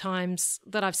think of the times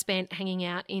that I've spent hanging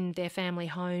out in their family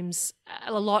homes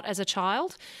a lot as a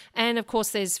child. And of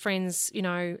course there's friends,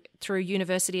 through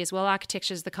university as well.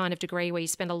 Architecture is the kind of degree where you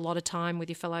spend a lot of time with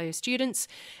your fellow students,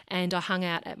 and I hung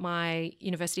out at my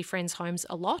university friends' homes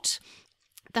a lot.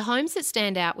 The homes that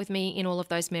stand out with me in all of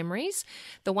those memories,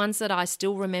 the ones that I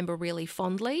still remember really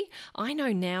fondly, I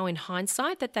know now in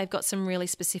hindsight that they've got some really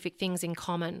specific things in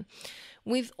common.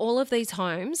 With all of these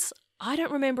homes, I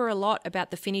don't remember a lot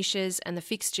about the finishes and the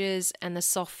fixtures and the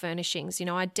soft furnishings.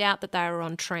 I doubt that they were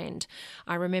on trend.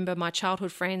 I remember my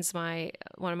childhood friends,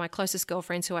 one of my closest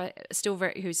girlfriends,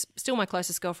 who's still my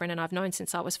closest girlfriend and I've known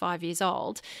since I was 5 years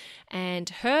old, and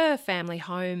her family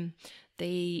home,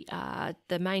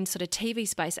 the main sort of TV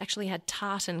space actually had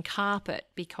tartan carpet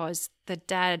because her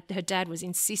dad was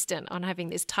insistent on having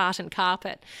this tartan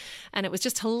carpet, and it was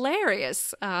just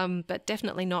hilarious, but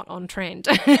definitely not on trend.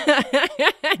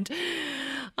 And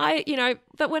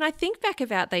but when I think back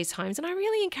about these homes, and I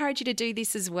really encourage you to do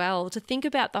this as well, to think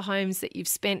about the homes that you've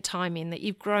spent time in, that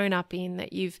you've grown up in,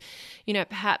 that you've,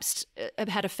 perhaps have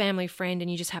had a family friend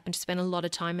and you just happen to spend a lot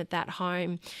of time at that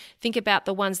home. Think about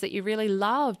the ones that you really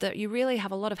love, that you really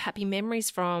have a lot of happy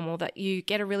memories from, or that you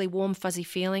get a really warm, fuzzy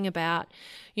feeling about.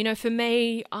 For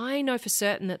me, I know for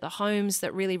certain that the homes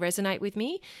that really resonate with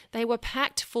me, they were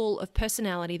packed full of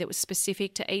personality that was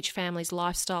specific to each family's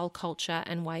lifestyle, culture,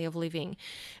 and way of living.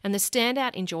 And the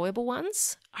standout enjoyable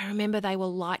ones, I remember they were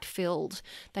light-filled.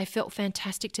 They felt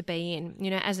fantastic to be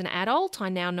in. As an adult, I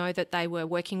now know that they were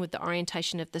working with the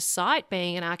orientation of the site.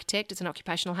 Being an architect, it's an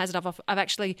occupational hazard. I've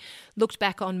actually looked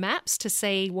back on maps to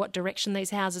see what direction these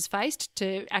houses faced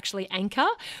to actually anchor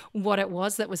what it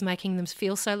was that was making them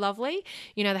feel so lovely.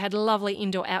 They had lovely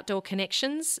indoor-outdoor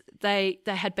connections. They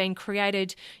had been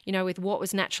created, with what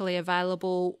was naturally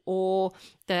available, or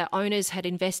the owners had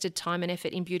invested time and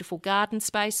effort in beautiful garden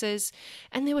spaces,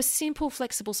 and there were simple,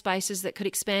 flexible spaces that could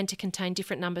expand to contain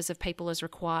different numbers of people as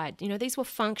required. These were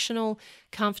functional,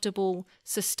 comfortable,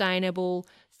 sustainable,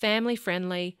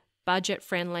 family-friendly,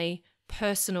 budget-friendly,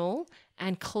 personal,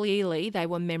 and clearly they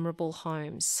were memorable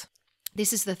homes.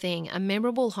 This is the thing. A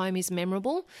memorable home is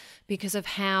memorable because of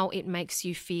how it makes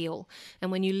you feel.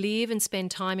 And when you live and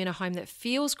spend time in a home that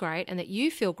feels great and that you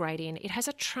feel great in, it has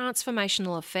a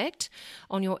transformational effect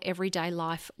on your everyday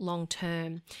life long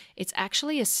term. It's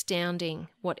actually astounding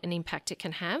what an impact it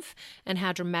can have and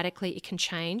how dramatically it can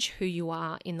change who you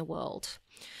are in the world.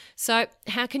 So,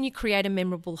 how can you create a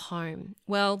memorable home?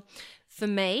 Well, for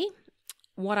me,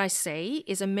 what I see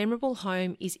is a memorable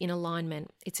home is in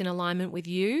alignment. It's in alignment with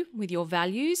you, with your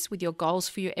values, with your goals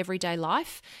for your everyday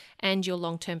life and your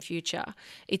long-term future.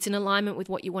 It's in alignment with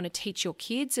what you want to teach your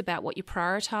kids about what you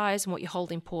prioritize and what you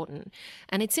hold important.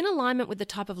 And it's in alignment with the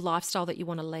type of lifestyle that you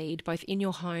want to lead, both in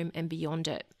your home and beyond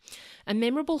it. A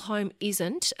memorable home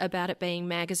isn't about it being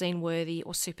magazine worthy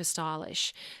or super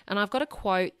stylish. And I've got a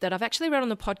quote that I've actually read on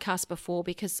the podcast before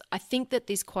because I think that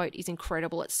this quote is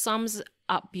incredible. It sums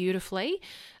up beautifully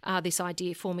this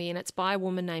idea for me, and it's by a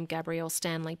woman named Gabrielle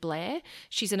Stanley Blair.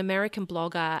 She's an American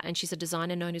blogger and she's a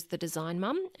designer known as the Design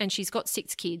Mum, and she's got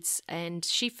 6 kids, and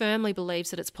she firmly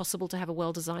believes that it's possible to have a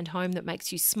well-designed home that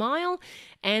makes you smile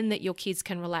and that your kids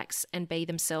can relax and be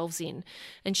themselves in.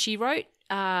 And she wrote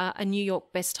a New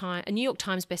York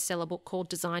Times bestseller book called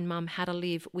Design Mum: How to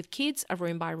Live with Kids, a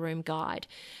Room by Room Guide.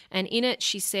 And in it,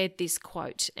 she said this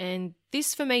quote, and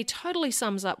this for me totally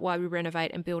sums up why we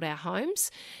renovate and build our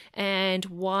homes and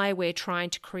why we're trying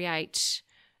to create,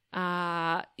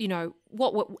 what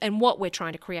we're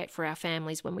trying to create for our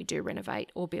families when we do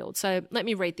renovate or build. So let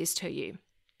me read this to you.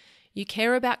 You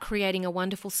care about creating a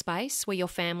wonderful space where your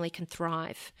family can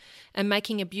thrive. And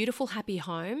making a beautiful, happy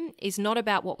home is not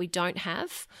about what we don't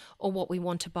have or what we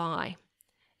want to buy.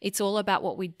 It's all about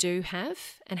what we do have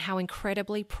and how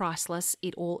incredibly priceless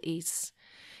it all is.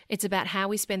 It's about how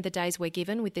we spend the days we're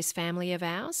given with this family of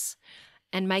ours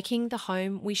and making the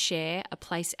home we share a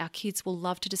place our kids will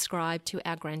love to describe to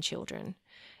our grandchildren.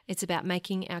 It's about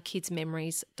making our kids'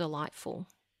 memories delightful.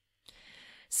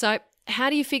 So,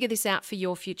 how do you figure this out for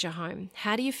your future home?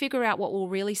 How do you figure out what will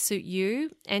really suit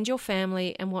you and your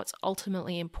family and what's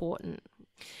ultimately important?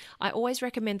 I always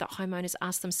recommend that homeowners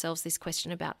ask themselves this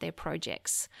question about their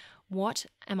projects. What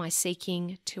am I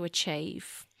seeking to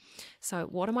achieve? So,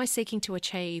 what am I seeking to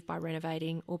achieve by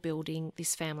renovating or building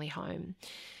this family home?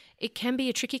 It can be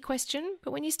a tricky question,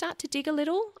 but when you start to dig a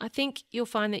little, I think you'll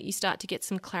find that you start to get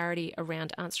some clarity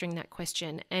around answering that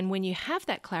question. And when you have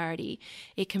that clarity,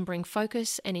 it can bring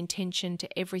focus and intention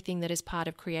to everything that is part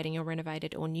of creating your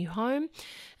renovated or new home,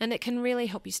 and it can really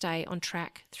help you stay on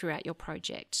track throughout your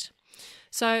project.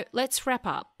 So let's wrap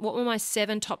up. What were my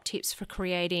 7 top tips for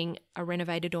creating a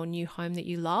renovated or new home that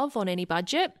you love on any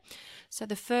budget? So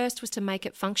the first was to make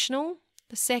it functional.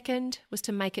 The second was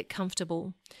to make it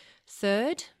comfortable.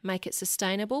 Third, make it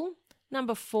sustainable.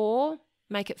 Number 4,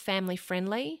 make it family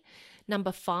friendly.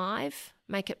 Number 5,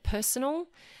 make it personal.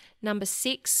 Number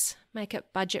 6, make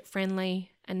it budget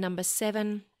friendly. And number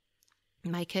 7,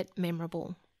 make it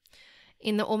memorable.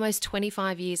 In the almost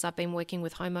 25 years I've been working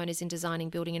with homeowners in designing,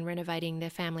 building and renovating their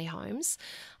family homes,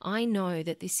 I know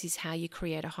that this is how you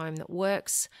create a home that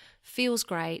works, feels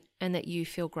great, and that you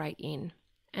feel great in.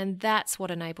 And that's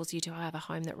what enables you to have a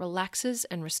home that relaxes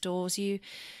and restores you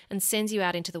and sends you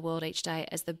out into the world each day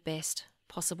as the best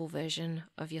possible version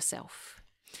of yourself.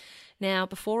 Now,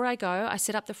 before I go, I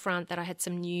said up the front that I had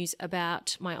some news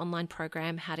about my online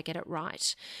program, How to Get It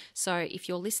Right. So if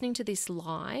you're listening to this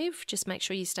live, just make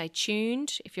sure you stay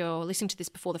tuned if you're listening to this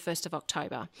before the 1st of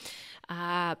October,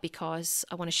 because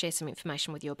I want to share some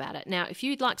information with you about it. Now, if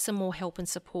you'd like some more help and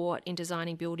support in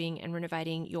designing, building and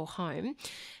renovating your home,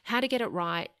 How to Get It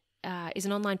Right is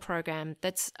an online program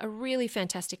that's a really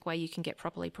fantastic way you can get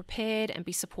properly prepared and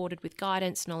be supported with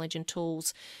guidance, knowledge and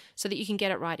tools so that you can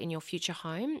get it right in your future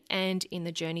home and in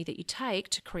the journey that you take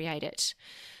to create it.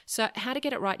 So How to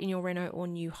Get It Right in your reno or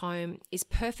new home is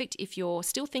perfect if you're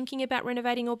still thinking about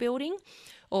renovating or building,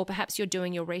 or perhaps you're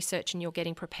doing your research and you're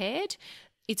getting prepared.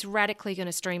 It's radically going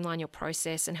to streamline your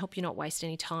process and help you not waste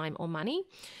any time or money.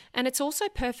 And it's also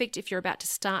perfect if you're about to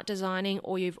start designing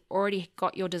or you've already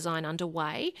got your design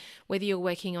underway, whether you're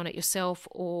working on it yourself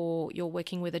or you're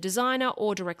working with a designer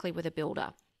or directly with a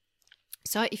builder.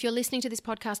 So if you're listening to this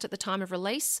podcast at the time of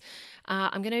release,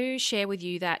 I'm going to share with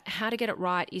you that How to Get It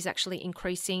Right is actually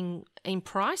increasing in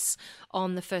price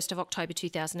on the 1st of October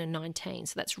 2019.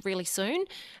 So that's really soon,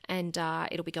 and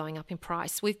it'll be going up in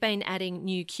price. We've been adding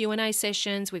new Q&A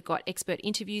sessions. We've got expert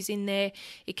interviews in there.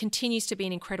 It continues to be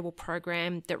an incredible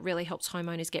program that really helps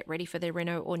homeowners get ready for their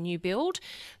reno or new build.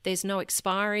 There's no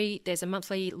expiry. There's a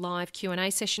monthly live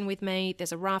Q&A session with me.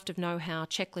 There's a raft of know-how,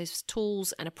 checklists,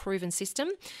 tools, and a proven system.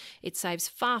 It saves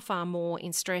far more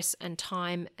in stress and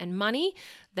time and money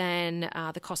than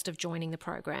the cost of joining the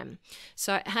program.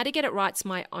 So How to Get It Right's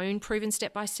my own proven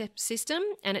step-by-step system,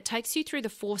 and it takes you through the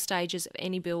 4 stages of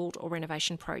any build or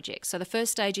renovation project. So the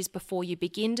first stage is before you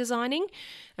begin designing,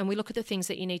 and we look at the things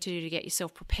that you need to do to get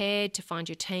yourself prepared, to find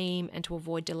your team, and to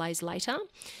avoid delays later.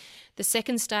 The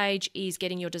second stage is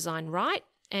getting your design right.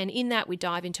 And in that, we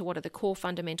dive into what are the core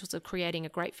fundamentals of creating a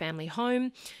great family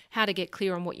home, how to get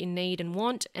clear on what you need and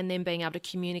want, and then being able to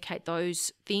communicate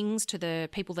those things to the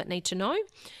people that need to know.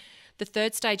 The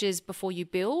third stage is before you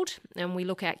build, and we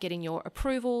look at getting your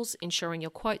approvals, ensuring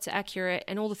your quotes are accurate,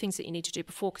 and all the things that you need to do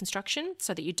before construction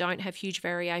so that you don't have huge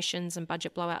variations and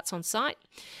budget blowouts on site.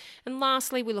 And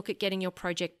lastly, we look at getting your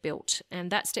project built,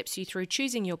 and that steps you through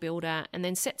choosing your builder and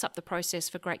then sets up the process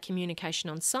for great communication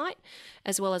on site,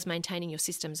 as well as maintaining your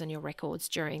systems and your records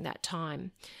during that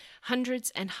time. Hundreds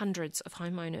and hundreds of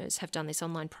homeowners have done this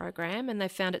online program, and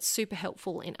they've found it super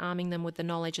helpful in arming them with the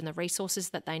knowledge and the resources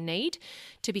that they need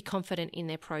to be confident in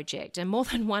their project. And more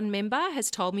than one member has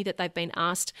told me that they've been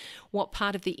asked what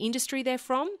part of the industry they're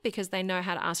from because they know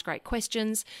how to ask great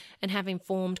questions and have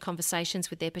informed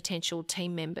conversations with their potential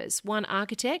team members. One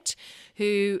architect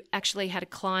who actually had a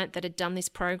client that had done this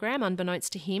program,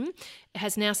 unbeknownst to him,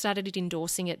 has now started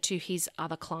endorsing it to his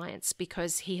other clients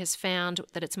because he has found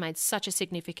that it's made such a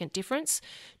significant difference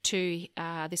to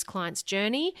this client's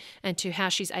journey and to how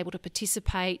she's able to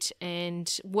participate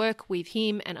and work with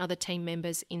him and other team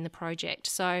members in the project.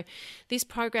 So this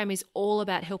program is all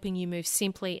about helping you move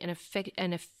simply and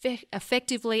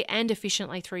effectively and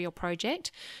efficiently through your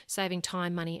project, saving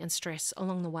time, money and stress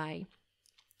along the way.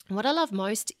 What I love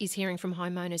most is hearing from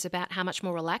homeowners about how much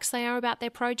more relaxed they are about their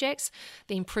projects,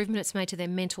 the improvement it's made to their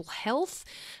mental health,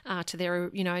 to their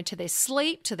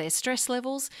sleep, to their stress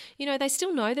levels. They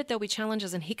still know that there'll be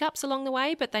challenges and hiccups along the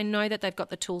way, but they know that they've got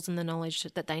the tools and the knowledge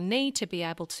that they need to be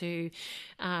able to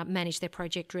manage their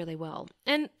project really well.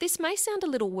 And this may sound a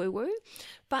little woo-woo,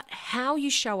 but how you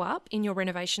show up in your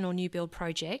renovation or new build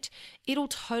project, it'll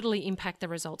totally impact the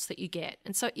results that you get.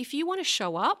 And so if you want to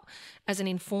show up as an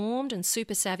informed and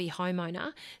super savvy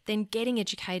homeowner, then getting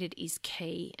educated is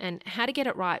key. And How to Get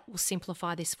It Right will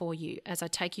simplify this for you as I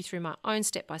take you through my own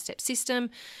step-by-step system,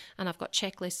 and I've got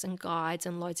checklists and guides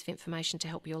and loads of information to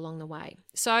help you along the way.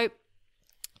 So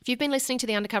if you've been listening to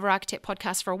the Undercover Architect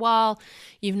podcast for a while,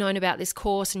 you've known about this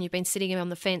course and you've been sitting on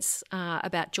the fence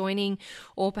about joining,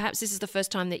 or perhaps this is the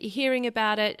first time that you're hearing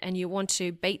about it and you want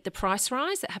to beat the price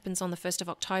rise that happens on the 1st of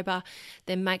October,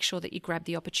 then make sure that you grab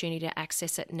the opportunity to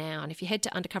access it now. And if you head to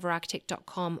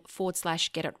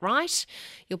undercoverarchitect.com/get-it-right,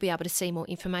 you'll be able to see more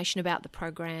information about the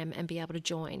program and be able to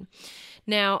join.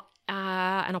 Now,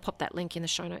 and I'll pop that link in the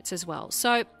show notes as well.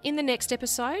 So in the next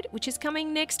episode, which is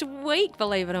coming next week,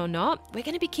 believe it or not, we're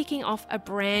going to be kicking off a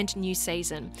brand new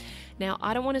season. Now,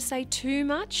 I don't want to say too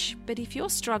much, but if you're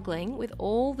struggling with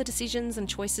all the decisions and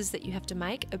choices that you have to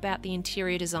make about the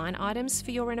interior design items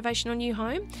for your renovation or new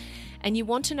home, and you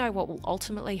want to know what will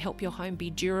ultimately help your home be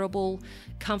durable,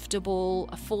 comfortable,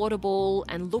 affordable,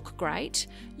 and look great,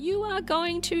 you are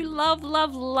going to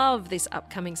love this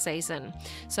upcoming season.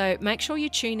 So make sure you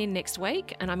tune in next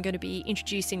week, and I'm going to be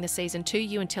introducing the season to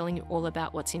you and telling you all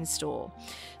about what's in store.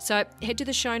 So head to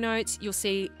the show notes. You'll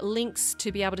see links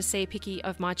to be able to see a picky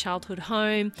of my childhood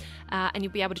home, and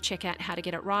you'll be able to check out how to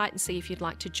get it right and see if you'd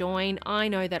like to join. I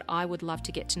know that I would love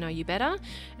to get to know you better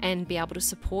and be able to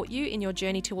support you in your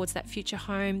journey towards that future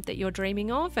home that you're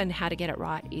dreaming of, and how to get it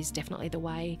right is definitely the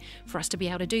way for us to be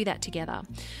able to do that together.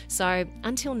 So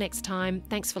until next time,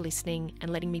 thanks for listening and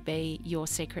letting me be your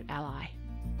secret ally.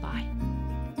 Bye.